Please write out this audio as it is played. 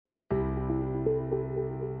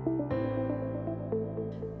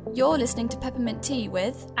You're listening to Peppermint Tea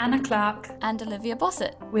with Anna Clark and Olivia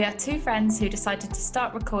Bossett. We are two friends who decided to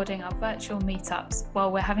start recording our virtual meetups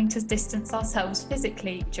while we're having to distance ourselves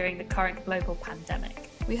physically during the current global pandemic.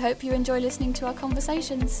 We hope you enjoy listening to our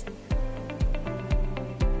conversations.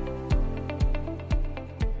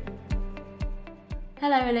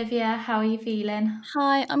 Hello Olivia, how are you feeling?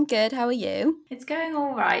 Hi, I'm good. How are you? It's going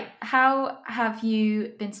all right. How have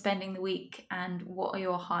you been spending the week and what are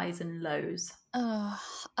your highs and lows?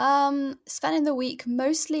 Spending the week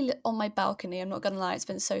mostly on my balcony. I'm not gonna lie, it's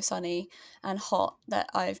been so sunny and hot that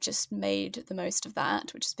I've just made the most of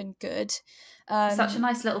that, which has been good. Such a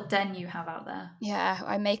nice little den you have out there. Yeah,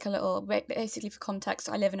 I make a little, basically for context,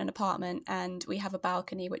 I live in an apartment and we have a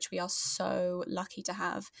balcony, which we are so lucky to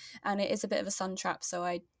have. And it is a bit of a sun trap, so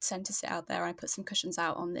I tend to sit out there and I put some cushions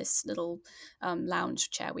out on this little lounge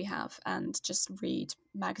chair we have and just read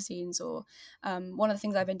magazines. Or one of the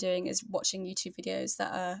things I've been doing is watching YouTube videos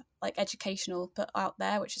that are like educational but out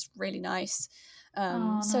there, which is really nice.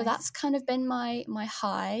 So that's kind of been my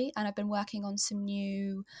high, and I've been working on some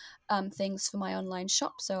new things for my online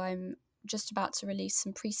shop. So I'm just about to release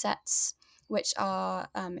some presets, which are,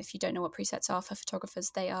 if you don't know what presets are for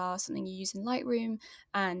photographers, they are something you use in Lightroom,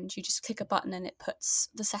 and you just click a button and it puts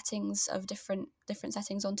the settings of different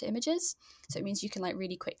settings onto images. So it means you can like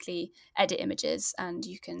really quickly edit images and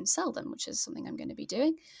you can sell them, which is something I'm going to be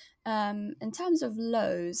doing. In terms of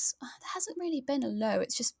lows, there hasn't really been a low.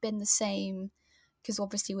 It's just been the same, because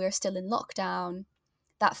obviously we're still in lockdown.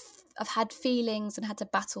 That I've had feelings and had to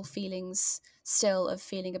battle feelings still of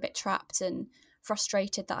feeling a bit trapped and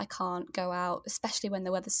frustrated that I can't go out, especially when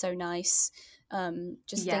the weather's so nice.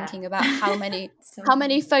 Thinking about how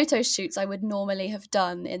many photo shoots I would normally have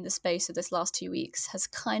done in the space of this last 2 weeks has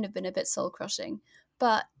kind of been a bit soul crushing,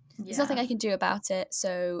 but there's nothing I can do about it.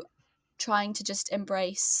 So trying to just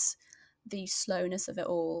embrace the slowness of it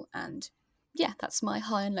all. And yeah, that's my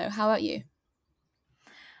high and low. How about you?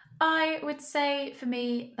 I would say for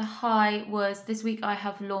me, the high was this week I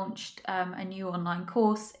have launched a new online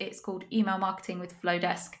course. It's called Email Marketing with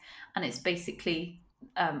Flowdesk, and it's basically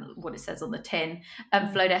what it says on the tin.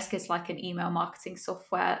 Flowdesk is like an email marketing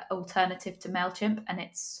software alternative to MailChimp, and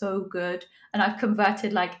it's so good. And I've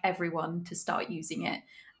converted like everyone to start using it.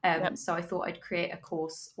 So I thought I'd create a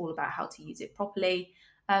course all about how to use it properly.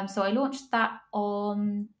 So I launched that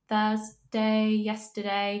on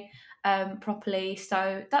yesterday. Properly,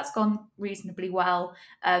 so that's gone reasonably well.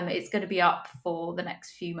 It's going to be up for the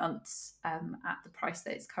next few months at the price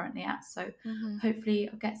that it's currently at, so hopefully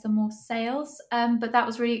I'll get some more sales, but that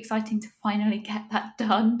was really exciting to finally get that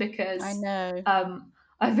done, because I know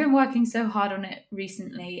I've been working so hard on it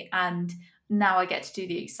recently, and now I get to do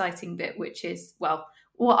the exciting bit, which is, well,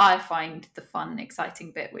 what I find the fun,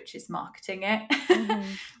 exciting bit, which is marketing it,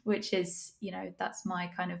 which is, that's my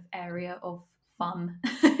kind of area of fun.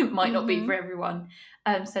 It might not be for everyone,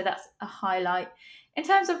 so that's a highlight. In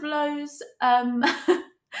terms of lows,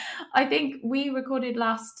 I think we recorded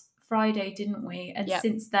last Friday, didn't we? And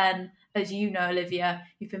since then, as you know, Olivia,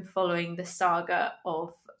 you've been following the saga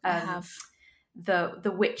of the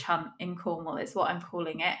witch hunt in Cornwall, is what I'm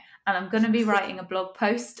calling it, and I'm going to be writing a blog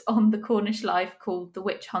post on the Cornish Life called The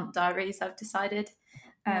Witch Hunt Diaries, I've decided,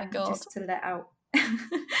 just to let out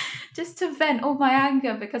just to vent all my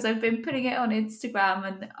anger, because I've been putting it on Instagram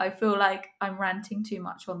and I feel like I'm ranting too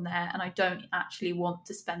much on there, and I don't actually want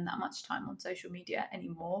to spend that much time on social media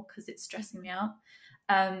anymore because it's stressing me out.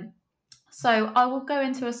 So I will go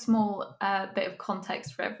into a small bit of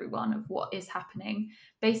context for everyone of what is happening.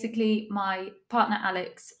 Basically, my partner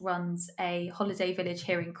Alex runs a holiday village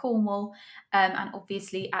here in Cornwall, and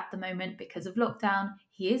obviously at the moment, because of lockdown,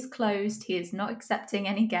 he is closed. He is not accepting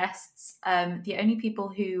any guests. The only people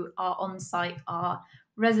who are on site are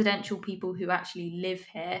residential people who actually live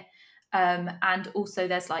here. And also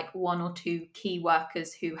there's like one or two key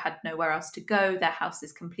workers who had nowhere else to go. Their house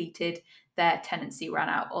is completed. Their tenancy ran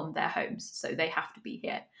out on their homes, so they have to be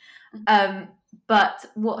here. But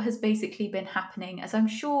what has basically been happening, as I'm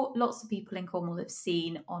sure lots of people in Cornwall have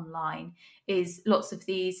seen online, is lots of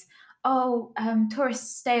these,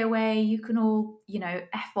 tourists stay away, you can all,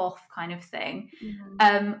 F off kind of thing,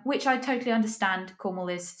 which I totally understand. Cornwall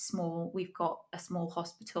is small, we've got a small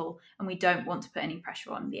hospital, and we don't want to put any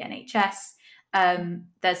pressure on the NHS.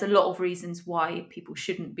 There's a lot of reasons why people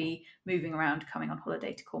shouldn't be moving around, coming on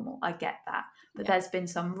holiday to Cornwall. I get that. But there's been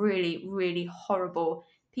some really, really horrible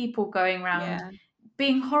people going around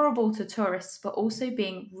being horrible to tourists, but also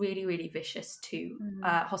being really, really vicious to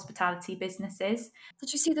hospitality businesses.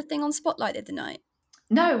 Did you see the thing on Spotlight the other night?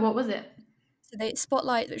 No, what was it? So they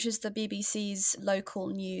Spotlight, which is the BBC's local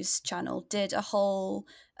news channel, did a whole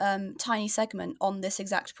tiny segment on this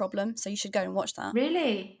exact problem. So you should go and watch that.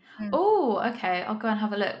 Really? Mm. Oh, okay. I'll go and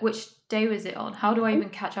have a look. Which day was it on? How do I even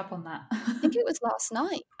catch up on that? I think it was last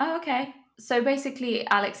night. Oh, okay. So basically,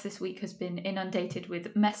 Alex this week has been inundated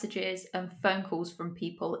with messages and phone calls from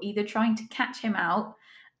people either trying to catch him out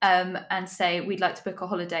and say, we'd like to book a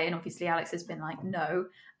holiday. And obviously, Alex has been like, no.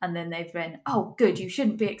 And then they've been, oh, good, you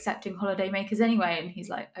shouldn't be accepting holiday makers anyway. And he's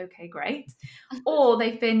like, okay, great. Or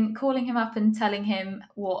they've been calling him up and telling him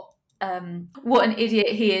what an idiot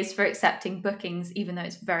he is for accepting bookings, even though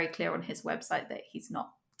it's very clear on his website that he's not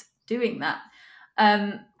doing that.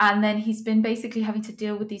 And then he's been basically having to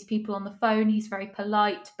deal with these people on the phone. He's very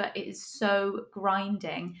polite, but it is so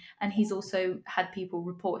grinding. And he's also had people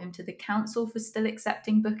report him to the council for still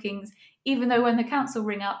accepting bookings, even though when the council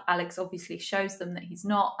ring up, Alex obviously shows them that he's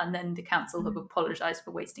not. And then the council have apologized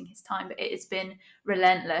for wasting his time. But it has been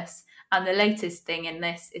relentless. And the latest thing in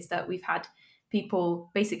this is that we've had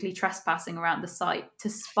people basically trespassing around the site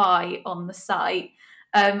to spy on the site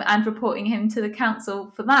and reporting him to the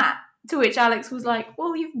council for that. To which Alex was like,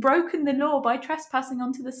 well, you've broken the law by trespassing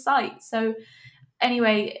onto the site. So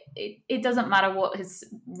anyway, it doesn't matter what has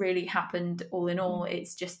really happened all in all.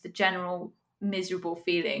 It's just the general miserable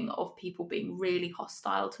feeling of people being really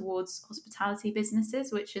hostile towards hospitality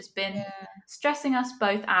businesses, which has been stressing us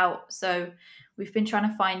both out. So we've been trying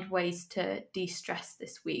to find ways to de-stress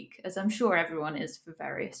this week, as I'm sure everyone is for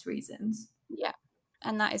various reasons. Yeah.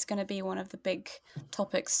 And that is going to be one of the big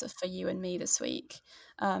topics for you and me this week.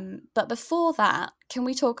 But before that, can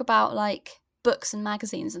we talk about like books and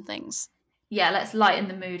magazines and things? Yeah, let's lighten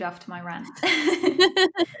the mood after my rant.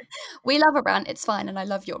 We love a rant, it's fine, and I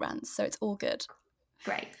love your rants, so it's all good.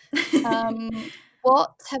 Great.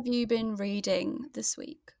 What have you been reading this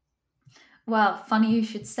week? Well, funny you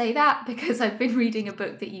should say that, because I've been reading a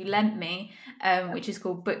book that you lent me, which is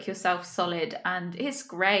called Book Yourself Solid, and it's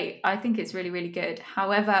great. I think it's really, really good.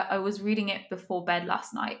 However, I was reading it before bed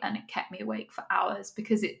last night and it kept me awake for hours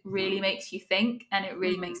because it really makes you think and it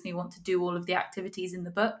really makes me want to do all of the activities in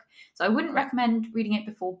the book. So I wouldn't recommend reading it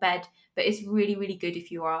before bed, but it's really, really good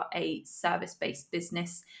if you are a service-based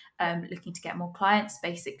business looking to get more clients,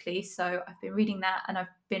 basically. So I've been reading that and I've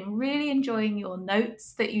been really enjoying your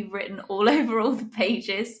notes that you've written all over all the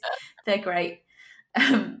pages. They're great.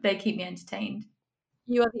 They keep me entertained.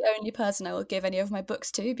 You are the only person I will give any of my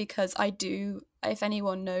books to, because I do, if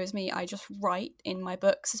anyone knows me, I just write in my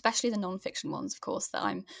books, especially the non-fiction ones, of course, that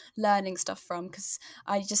I'm learning stuff from, because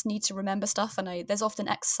I just need to remember stuff, and there's often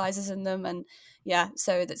exercises in them, and yeah,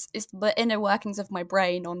 so it's the inner workings of my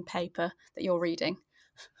brain on paper that you're reading.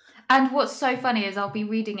 And what's so funny is I'll be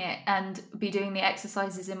reading it and be doing the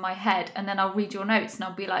exercises in my head, and then I'll read your notes and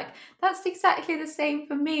I'll be like, that's exactly the same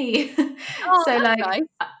for me. Oh, so that's like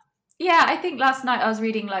nice. Yeah, I think last night I was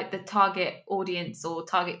reading like the target audience or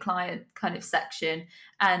target client kind of section,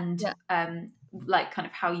 and like kind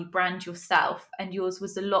of how you brand yourself, and yours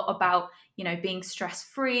was a lot about, you know, being stress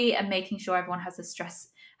free and making sure everyone has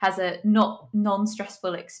a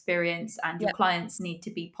non-stressful experience, and your clients need to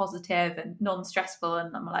be positive and non-stressful.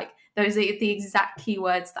 And I'm like, those are the exact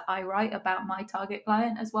keywords that I write about my target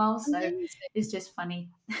client as well. So Amazing. it's just funny.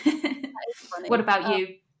 Funny. What about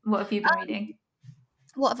you? What have you been reading?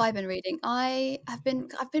 What have I been reading? I've been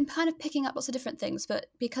kind of picking up lots of different things, but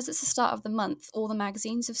because it's the start of the month, all the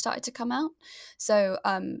magazines have started to come out. So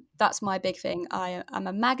that's my big thing. I'm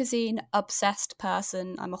a magazine obsessed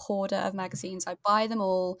person. I'm a hoarder of magazines. I buy them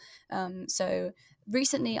all. So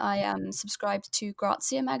recently I am subscribed to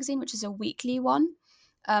Grazia magazine, which is a weekly one.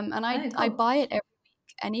 And I buy it every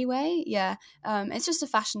week anyway. Yeah. It's just a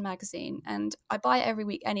fashion magazine and I buy it every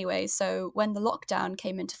week anyway. So when the lockdown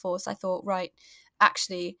came into force, I thought, right,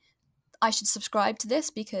 actually, I should subscribe to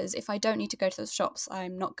this, because if I don't need to go to the shops,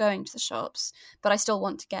 I'm not going to the shops, but I still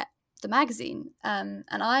want to get the magazine. And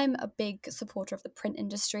I'm a big supporter of the print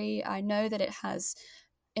industry. I know that it has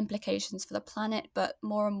implications for the planet, but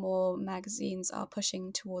more and more magazines are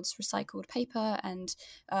pushing towards recycled paper and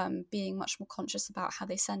being much more conscious about how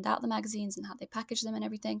they send out the magazines and how they package them and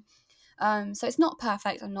everything. So it's not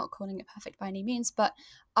perfect. I'm not calling it perfect by any means, but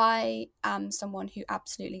I am someone who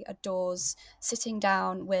absolutely adores sitting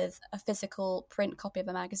down with a physical print copy of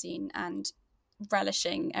a magazine and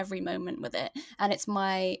relishing every moment with it. And it's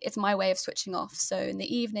my way of switching off. So in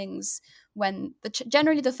the evenings, when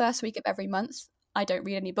generally the first week of every month, I don't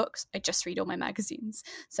read any books. I just read all my magazines.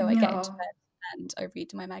 So I get into bed and I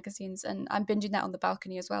read my magazines, and I'm binging that on the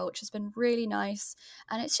balcony as well, which has been really nice.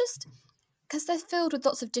 And it's just because they're filled with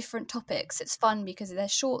lots of different topics. It's fun because they're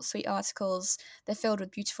short, sweet articles. They're filled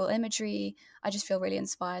with beautiful imagery. I just feel really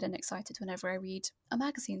inspired and excited whenever I read a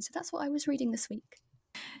magazine. So that's what I was reading this week.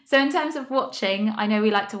 So in terms of watching, I know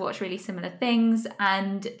we like to watch really similar things.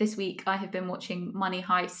 And this week I have been watching Money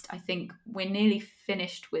Heist. I think we're nearly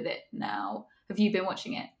finished with it now. Have you been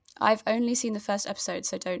watching it? I've only seen the first episode,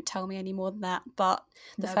 so don't tell me any more than that. But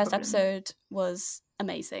the first episode was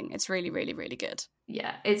amazing. It's really, really, really good.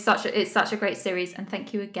 Yeah, it's such a great series, and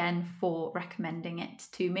thank you again for recommending it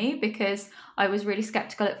to me, because I was really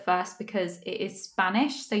skeptical at first because it is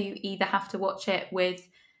Spanish, so you either have to watch it with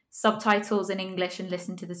subtitles in English and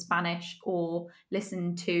listen to the Spanish, or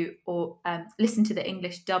listen to the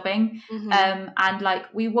English dubbing. And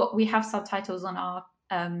like we have subtitles on our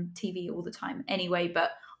TV all the time anyway,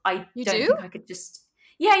 but I don't think I could just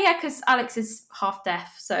because Alex is half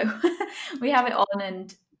deaf, so we have it on,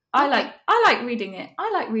 and I like reading it.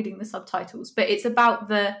 I like reading the subtitles, but it's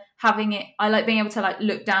about having it. I like being able to like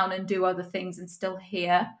look down and do other things and still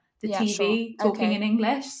hear the TV talking in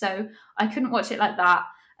English. So I couldn't watch it like that,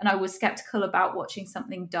 and I was skeptical about watching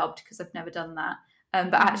something dubbed because I've never done that.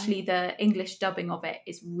 But actually, the English dubbing of it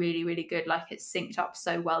is really, really good. Like, it's synced up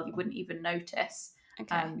so well you wouldn't even notice.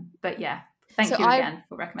 But yeah, thank you again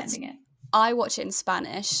for recommending it. I watch it in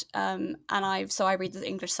Spanish, and I read the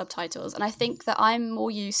English subtitles, and I think that I'm more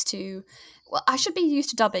used to. Well, I should be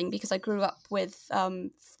used to dubbing because I grew up with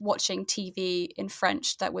watching TV in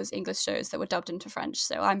French that was English shows that were dubbed into French.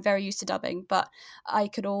 So I'm very used to dubbing, but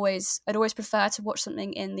I'd always prefer to watch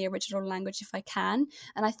something in the original language if I can.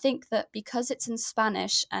 And I think that because it's in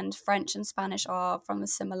Spanish, and French and Spanish are from a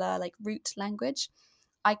similar like root language,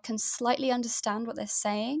 I can slightly understand what they're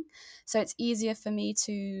saying. So it's easier for me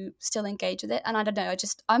to still engage with it. And I don't know,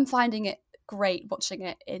 I'm finding it great watching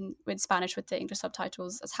it in Spanish with the English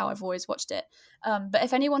subtitles. That's how I've always watched it. But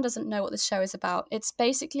if anyone doesn't know what this show is about, it's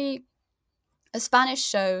basically a Spanish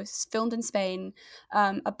show filmed in Spain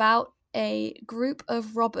about a group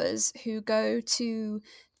of robbers who go to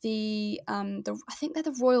the I think they're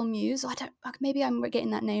the Royal Mews. Maybe I'm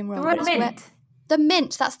getting that name wrong. The Royal Mint. The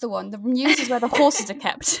Mint, that's the one. The Mews is where the horses are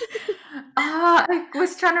kept. I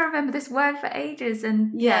was trying to remember this word for ages,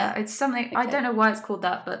 and it's something. Okay. I don't know why it's called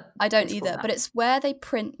that, but I don't either. But it's where they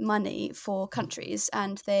print money for countries,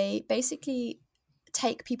 and they basically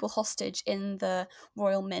take people hostage in the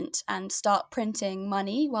Royal Mint and start printing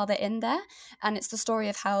money while they're in there. And it's the story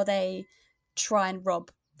of how they try and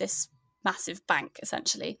rob this massive bank,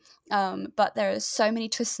 essentially. But there are so many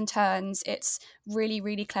twists and turns. It's really,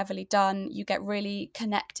 really cleverly done. You get really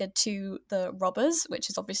connected to the robbers,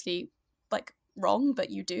 which is obviously like wrong,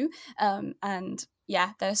 but you do. And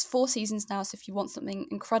yeah, there's 4 seasons now, so if you want something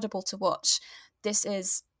incredible to watch, this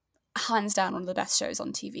is hands down one of the best shows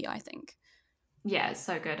on TV, I think. Yeah, it's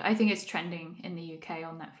so good. I think it's trending in the UK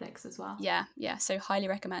on Netflix as well. Yeah, so highly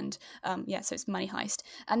recommend. So it's Money Heist.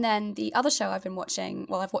 And then the other show I've been watching,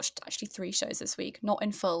 well, I've watched actually 3 shows this week, not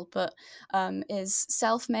in full, but is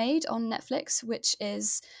Self-Made on Netflix, which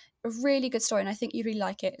is a really good story, and I think you'd really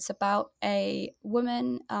like it. It's about a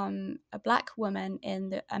woman, a black woman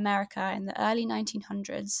in America in the early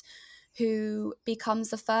 1900s who becomes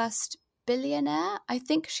the first billionaire. I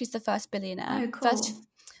think she's the first billionaire. Oh, cool.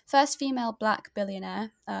 First female black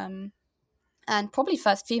billionaire, and probably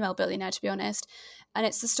first female billionaire, to be honest. And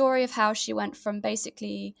it's the story of how she went from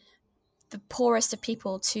basically the poorest of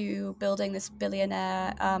people to building this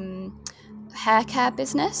billionaire hair care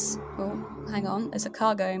business. Oh, hang on, there's a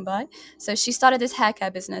car going by. So she started this hair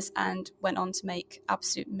care business and went on to make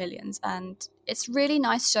absolute millions. And it's a really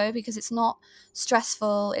nice show because it's not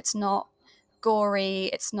stressful, it's not gory,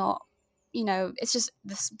 it's not, it's just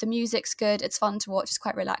the music's good, it's fun to watch, it's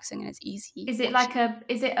quite relaxing, and it's easy. Is it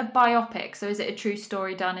a biopic? So is it a true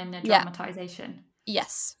story done in a dramatization?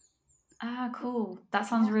 Yes. Ah, cool. That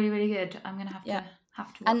sounds really, really good. I'm gonna have to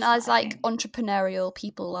watch and that, as like entrepreneurial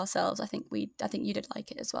people ourselves, I think you did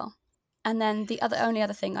like it as well. And then the only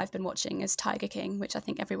other thing I've been watching is Tiger King, which I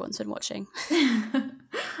think everyone's been watching.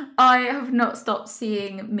 I have not stopped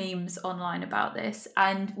seeing memes online about this,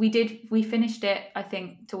 and we finished it, I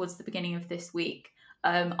think, towards the beginning of this week.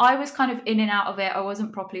 I was kind of in and out of it. I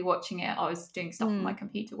wasn't properly watching it. I was doing stuff on my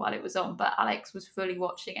computer while it was on, but Alex was fully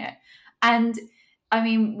watching it. And I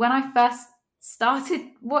mean, when I first started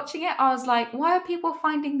watching it, I was like, why are people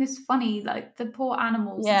finding this funny? Like the poor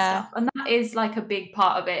animals and stuff. And that is like a big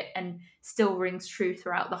part of it and still rings true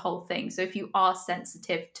throughout the whole thing. So if you are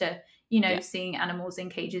sensitive to, seeing animals in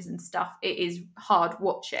cages and stuff, it is hard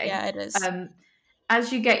watching. Yeah, it is.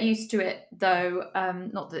 As you get used to it, though,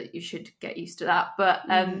 not that you should get used to that, but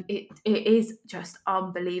it is just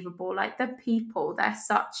unbelievable. Like the people, they're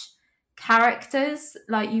such characters.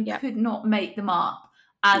 Like you Yep. could not make them up,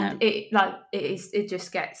 No. and it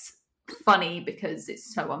just gets funny because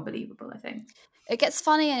it's so unbelievable, I think. It gets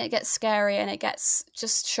funny and it gets scary and it gets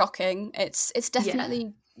just shocking. It's Yeah,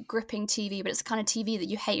 definitely gripping TV, but it's the kind of TV that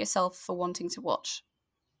you hate yourself for wanting to watch.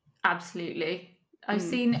 absolutely.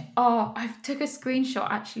 Mm. I took a screenshot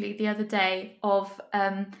actually the other day of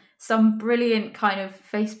some brilliant kind of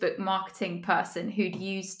Facebook marketing person who'd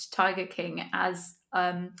used Tiger King as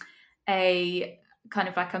a kind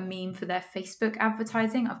of like a meme for their Facebook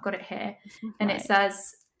advertising. I've got it here. And it Right.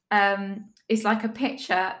 says, it's like a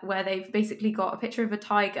picture where they've basically got a picture of a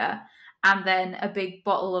tiger and then a big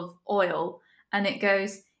bottle of oil. And it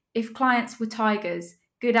goes, if clients were tigers,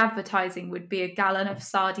 good advertising would be a gallon of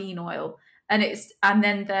sardine oil. And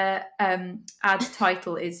then the ad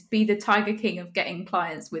title is "Be the Tiger King of getting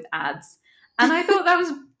clients with ads." And I thought that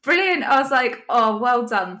was brilliant. I was like, "Oh, well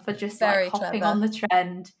done for just like Very hopping on clever. the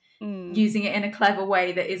trend, Mm. using it in a clever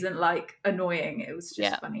way that isn't like annoying." It was just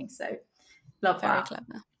Yeah. funny. So love Very that.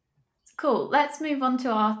 clever. Cool. Let's move on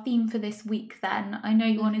to our theme for this week then. I know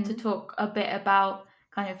you wanted to Mm-hmm. talk a bit about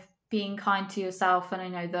kind of being kind to yourself, and I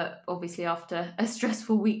know that obviously after a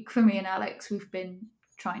stressful week for me and Alex, we've been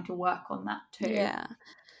trying to work on that too. Yeah.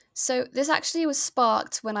 So this actually was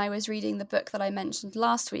sparked when I was reading the book that I mentioned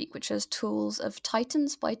last week, which was Tools of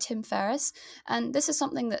Titans by Tim Ferriss. And this is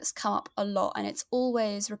something that's come up a lot, and it's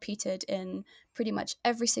always repeated in pretty much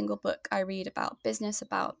every single book I read about business,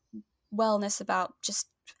 about wellness, about just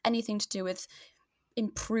anything to do with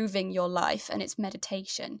improving your life, and it's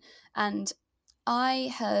meditation. And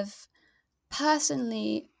I have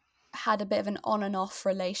personally had a bit of an on and off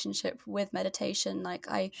relationship with meditation. Like,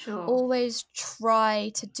 I Sure. always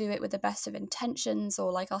try to do it with the best of intentions, or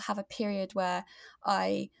like I'll have a period where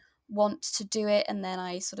I want to do it and then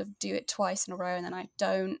I sort of do it twice in a row and then I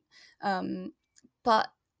don't.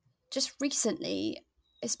 But just recently,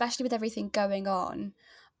 especially with everything going on,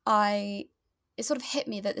 I it sort of hit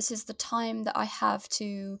me that this is the time that I have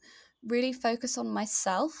to really focus on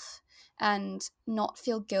myself and not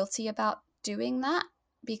feel guilty about doing that,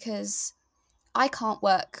 because I can't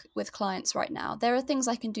work with clients right now. There are things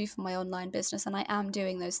I can do for my online business and I am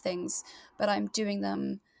doing those things, but I'm doing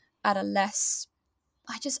them at a less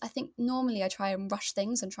I think normally I try and rush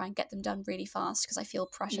things and try and get them done really fast because I feel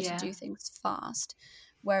pressure to Yeah. do things fast.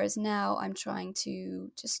 Whereas now I'm trying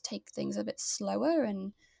to just take things a bit slower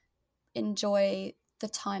and enjoy the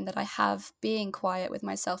time that I have being quiet with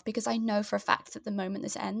myself, because I know for a fact that the moment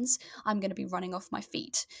this ends, I'm going to be running off my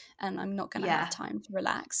feet and I'm not going to have Yeah. time to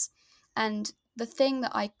relax. And the thing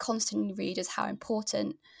that I constantly read is how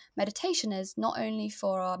important meditation is, not only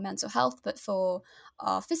for our mental health, but for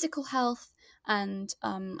our physical health. And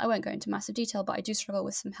I won't go into massive detail, but I do struggle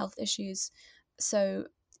with some health issues. So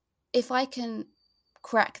if I can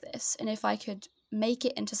crack this and if I could make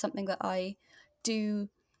it into something that I do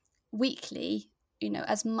weekly,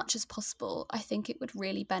 as much as possible, I think it would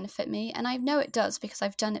really benefit me. And I know it does because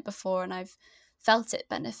I've done it before and I've felt it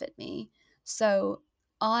benefit me. So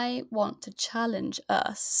I want to challenge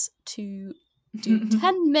us to do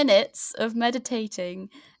 10 minutes of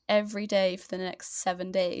meditating every day for the next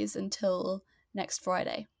 7 days until next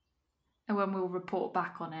Friday. And when we'll report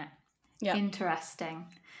back on it. Yeah. Interesting.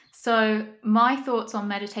 So my thoughts on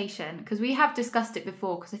meditation, because we have discussed it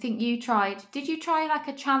before, because I think did you try like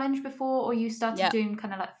a challenge before, or you started Yeah. doing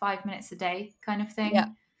kind of like 5 minutes a day kind of thing? Yeah.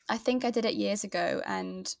 I think I did it years ago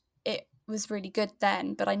and it was really good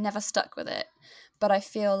then, but I never stuck with it. But I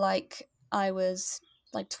feel like I was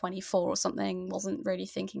like 24 or something, wasn't really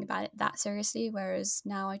thinking about it that seriously. Whereas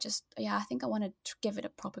now I think I want to give it a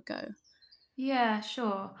proper go. Yeah,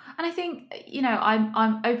 sure. And I think,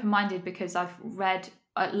 I'm open-minded because I've read,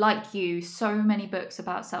 like you, so many books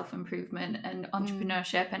about self-improvement and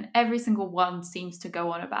entrepreneurship, and every single one seems to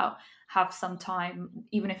go on about have some time,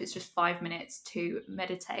 even if it's just 5 minutes, to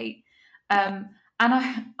meditate. Yeah.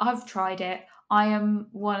 And I've tried it. I am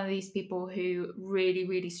one of these people who really,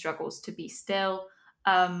 really struggles to be still.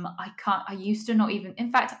 I used to not even,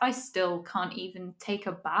 in fact, I still can't even take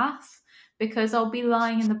a bath, because I'll be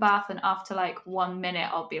lying in the bath and after like 1 minute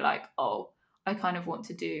I'll be like, oh, I kind of want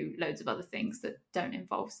to do loads of other things that don't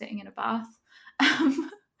involve sitting in a bath.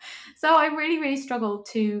 So I really, really struggle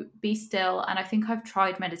to be still. And I think I've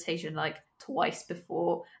tried meditation like twice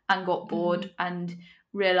before and got bored and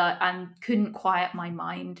realized and couldn't quiet my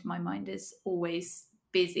mind. My mind is always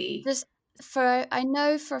busy. I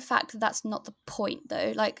know for a fact that that's not the point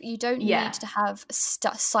though. Like, you don't Yeah. need to have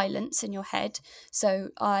silence in your head. So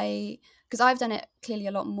because I've done it clearly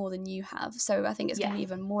a lot more than you have, so I think it's going to be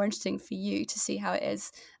even more interesting for you to see how it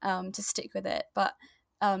is to stick with it. But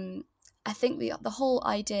I think the whole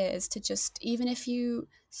idea is to just, even if you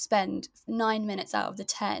spend 9 minutes out of the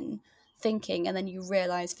 10 thinking, and then you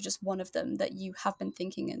realize for just one of them that you have been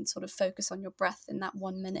thinking, and sort of focus on your breath in that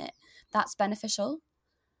 1 minute, that's beneficial.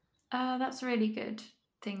 That's a really good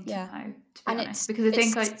thing to Yeah. know, to be And honest, because I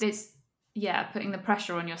think it's putting the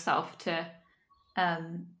pressure on yourself to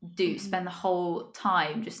spend the whole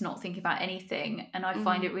time just not thinking about anything, and I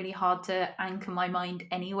find it really hard to anchor my mind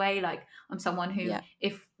anyway. Like, I'm someone who,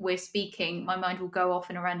 if we're speaking, my mind will go off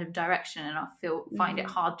in a random direction, and I'll find it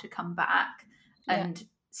hard to come back. And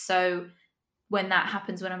so when that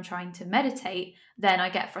happens, when I'm trying to meditate, then I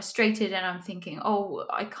get frustrated and I'm thinking, oh,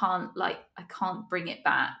 I can't bring it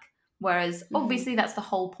back. Whereas obviously that's the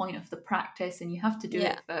whole point of the practice, and you have to do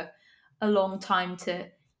it for a long time to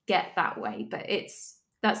get that way. But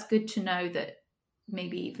that's good to know that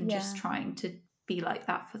maybe even just trying to be like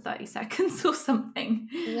that for 30 seconds or something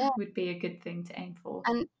would be a good thing to aim for.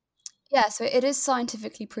 And so it is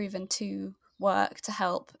scientifically proven to work, to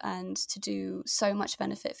help, and to do so much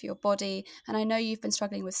benefit for your body. And I know you've been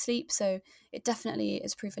struggling with sleep, so it definitely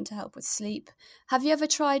is proven to help with sleep. Have you ever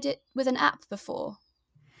tried it with an app before?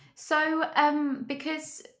 So,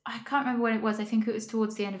 because I can't remember when it was, I think it was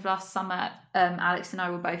towards the end of last summer, Alex and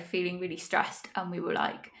I were both feeling really stressed, and we were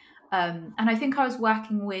like, and I think I was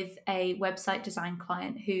working with a website design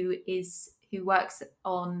client who works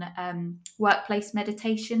on workplace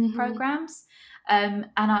meditation programs.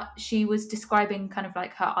 She was describing kind of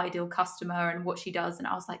like her ideal customer and what she does, and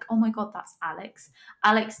I was like, oh my God, that's Alex.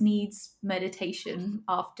 Alex needs meditation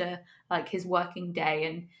after like his working day,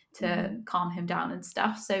 and to calm him down and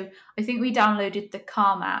stuff. So I think we downloaded the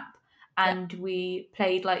Calm app, and we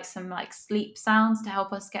played like some like sleep sounds to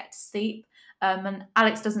help us get to sleep. And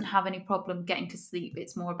Alex doesn't have any problem getting to sleep.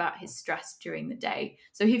 It's more about his stress during the day.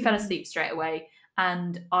 So he fell asleep straight away,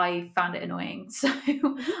 and I found it annoying. So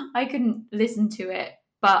I couldn't listen to it,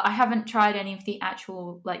 but I haven't tried any of the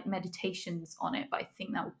actual like meditations on it, but I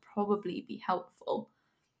think that would probably be helpful.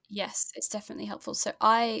 Yes, it's definitely helpful. So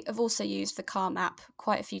I have also used the Calm app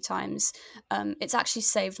quite a few times. It's actually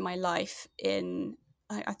saved my life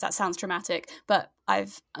that sounds dramatic, but I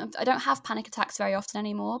don't have panic attacks very often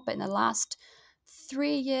anymore. But in the last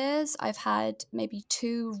 3 years, I've had maybe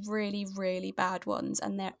 2 really, really bad ones,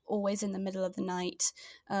 and they're always in the middle of the night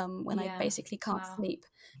when I basically can't sleep.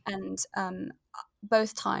 And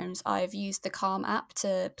both times I've used the Calm app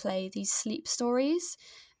to play these sleep stories,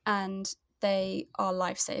 and they are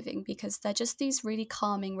life-saving because they're just these really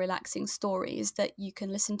calming, relaxing stories that you can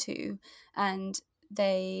listen to, and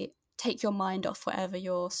they take your mind off whatever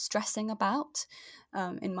you're stressing about.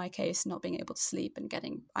 In my case, not being able to sleep and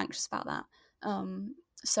getting anxious about that.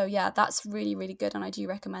 So yeah, that's really, really good, and I do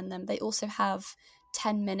recommend them. They also have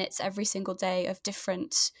 10 minutes every single day of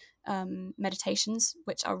different meditations,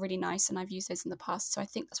 which are really nice, and I've used those in the past. So I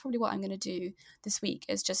think that's probably what I'm going to do this week,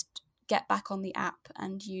 is just get back on the app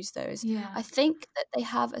and use those. I think that they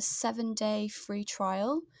have a 7-day free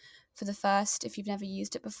trial for the first, if you've never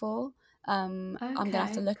used it before. I'm gonna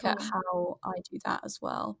have to look at how I do that as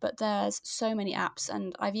well. But there's so many apps,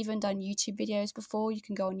 and I've even done YouTube videos before. You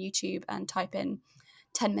can go on YouTube and type in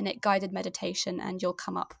 10-minute guided meditation, and you'll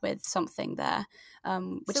come up with something there,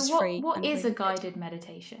 which is free. What is a guided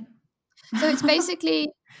meditation? So it's basically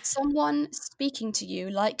someone speaking to you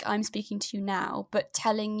like I'm speaking to you now, but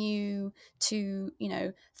telling you to,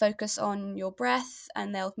 focus on your breath,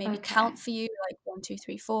 and they'll maybe count for you like 1, 2,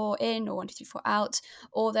 3, 4 in, or 1, 2, 3, 4 out,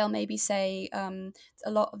 or they'll maybe say,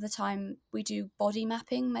 a lot of the time we do body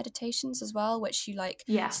mapping meditations as well, which you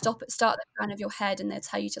start at the crown of your head, and they'll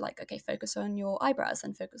tell you to focus on your eyebrows,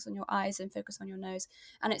 and focus on your eyes, and focus on your nose,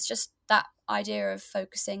 and it's just that idea of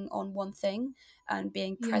focusing on one thing and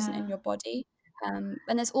being present in your body. And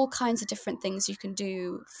there's all kinds of different things you can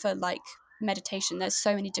do for meditation. There's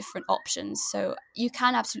so many different options, so you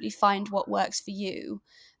can absolutely find what works for you,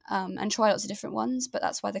 and try lots of different ones. But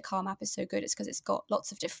that's why the Calm app is so good. It's because it's got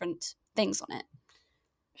lots of different things on it.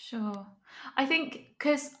 Sure. I think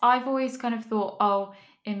because I've always kind of thought,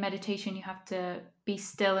 in meditation you have to be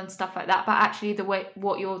still and stuff like that, but actually the way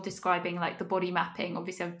what you're describing, like the body mapping,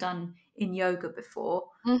 obviously I've done in yoga before.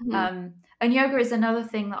 And yoga is another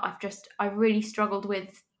thing that I really struggled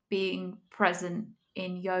with, being present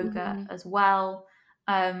in yoga as well.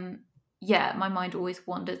 My mind always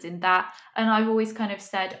wanders in that, and I've always kind of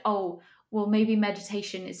said, well, maybe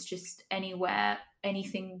meditation is just any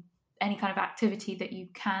kind of activity that you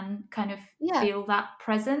can kind of feel that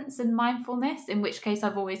presence and mindfulness, in which case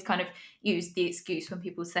I've always kind of used the excuse when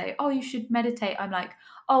people say, you should meditate. I'm like,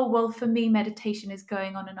 well, for me, meditation is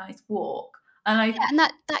going on a nice walk. And and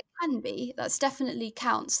that's definitely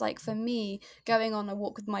counts. Like for me, going on a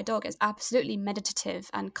walk with my dog is absolutely meditative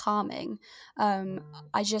and calming.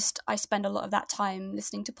 I spend a lot of that time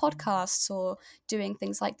listening to podcasts or doing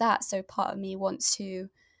things like that. So part of me wants to.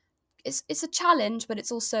 It's a challenge, but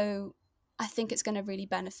it's also, I think it's going to really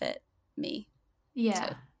benefit me. Yeah.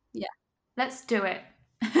 So, yeah. Let's do it.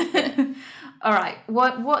 All right.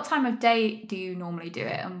 What time of day do you normally do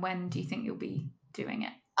it, and when do you think you'll be doing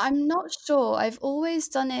it? I'm not sure. I've always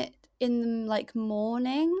done it in like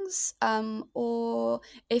mornings, or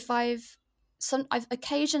if I've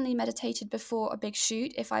occasionally meditated before a big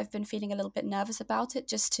shoot if I've been feeling a little bit nervous about it,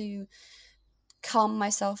 just to calm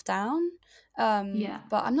myself down.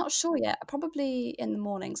 But I'm not sure yet. Probably in the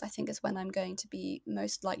mornings, I think, is when I'm going to be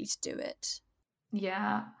most likely to do it.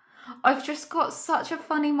 Yeah. I've just got such a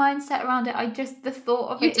funny mindset around it. The thought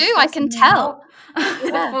of it is I can tell.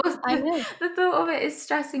 Yeah, I know. The thought of it is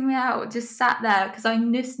stressing me out. Just sat there because I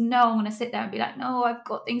just know I'm going to sit there and be like, no, I've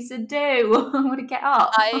got things to do. I want to get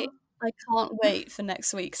up. I can't wait for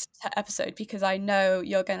next week's episode, because I know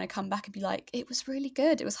you're going to come back and be like, it was really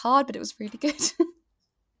good. It was hard, but it was really good.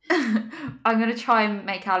 I'm going to try and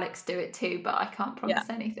make Alex do it too, but I can't promise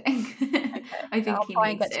anything. Okay. I think he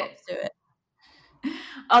needs it. To do it.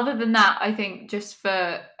 Other than that, I think just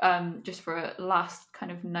for a last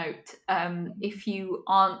kind of note, if you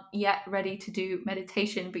aren't yet ready to do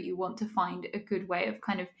meditation, but you want to find a good way of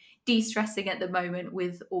kind of de-stressing at the moment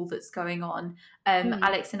with all that's going on,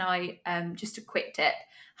 Alex and I, just a quick tip,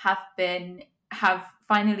 have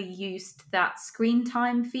finally used that screen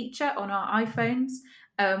time feature on our iPhones,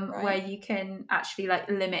 where you can actually like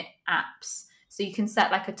limit apps. So you can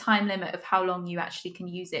set like a time limit of how long you actually can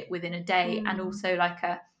use it within a day, and also like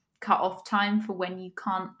a cut off time for when you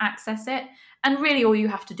can't access it. And really all you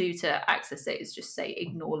have to do to access it is just say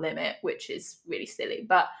ignore limit, which is really silly,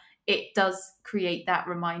 but it does create that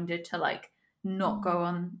reminder to like not go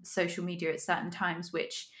on social media at certain times,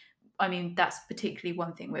 which, I mean, that's particularly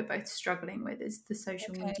one thing we're both struggling with, is the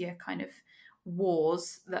social media kind of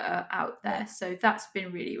wars that are out there. So that's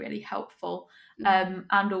been really, really helpful. And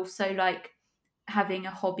also like having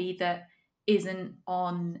a hobby that isn't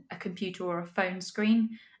on a computer or a phone screen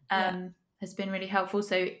has been really helpful.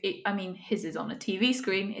 So his is on a TV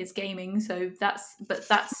screen, is gaming, so that's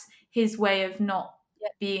his way of not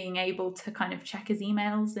being able to kind of check his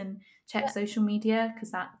emails and check social media,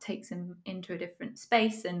 because that takes him into a different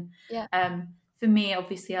space. And for me,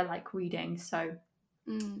 obviously I like reading, so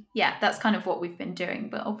that's kind of what we've been doing.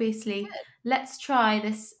 But obviously let's try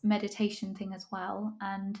this meditation thing as well,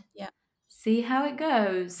 and see how it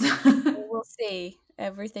goes. We'll see.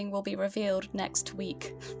 Everything will be revealed next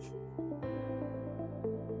week.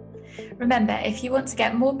 Remember, if you want to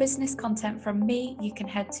get more business content from me, you can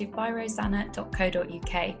head to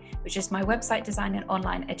byrosanna.co.uk, which is my website design and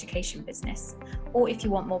online education business. Or if you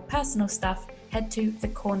want more personal stuff, head to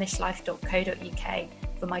thecornishlife.co.uk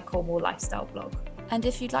for my Cornwall lifestyle blog. And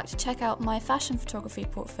if you'd like to check out my fashion photography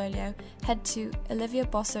portfolio, head to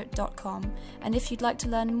oliviabossert.com. And if you'd like to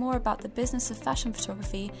learn more about the business of fashion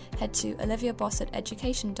photography, head to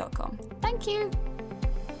oliviabosserteducation.com. Thank you!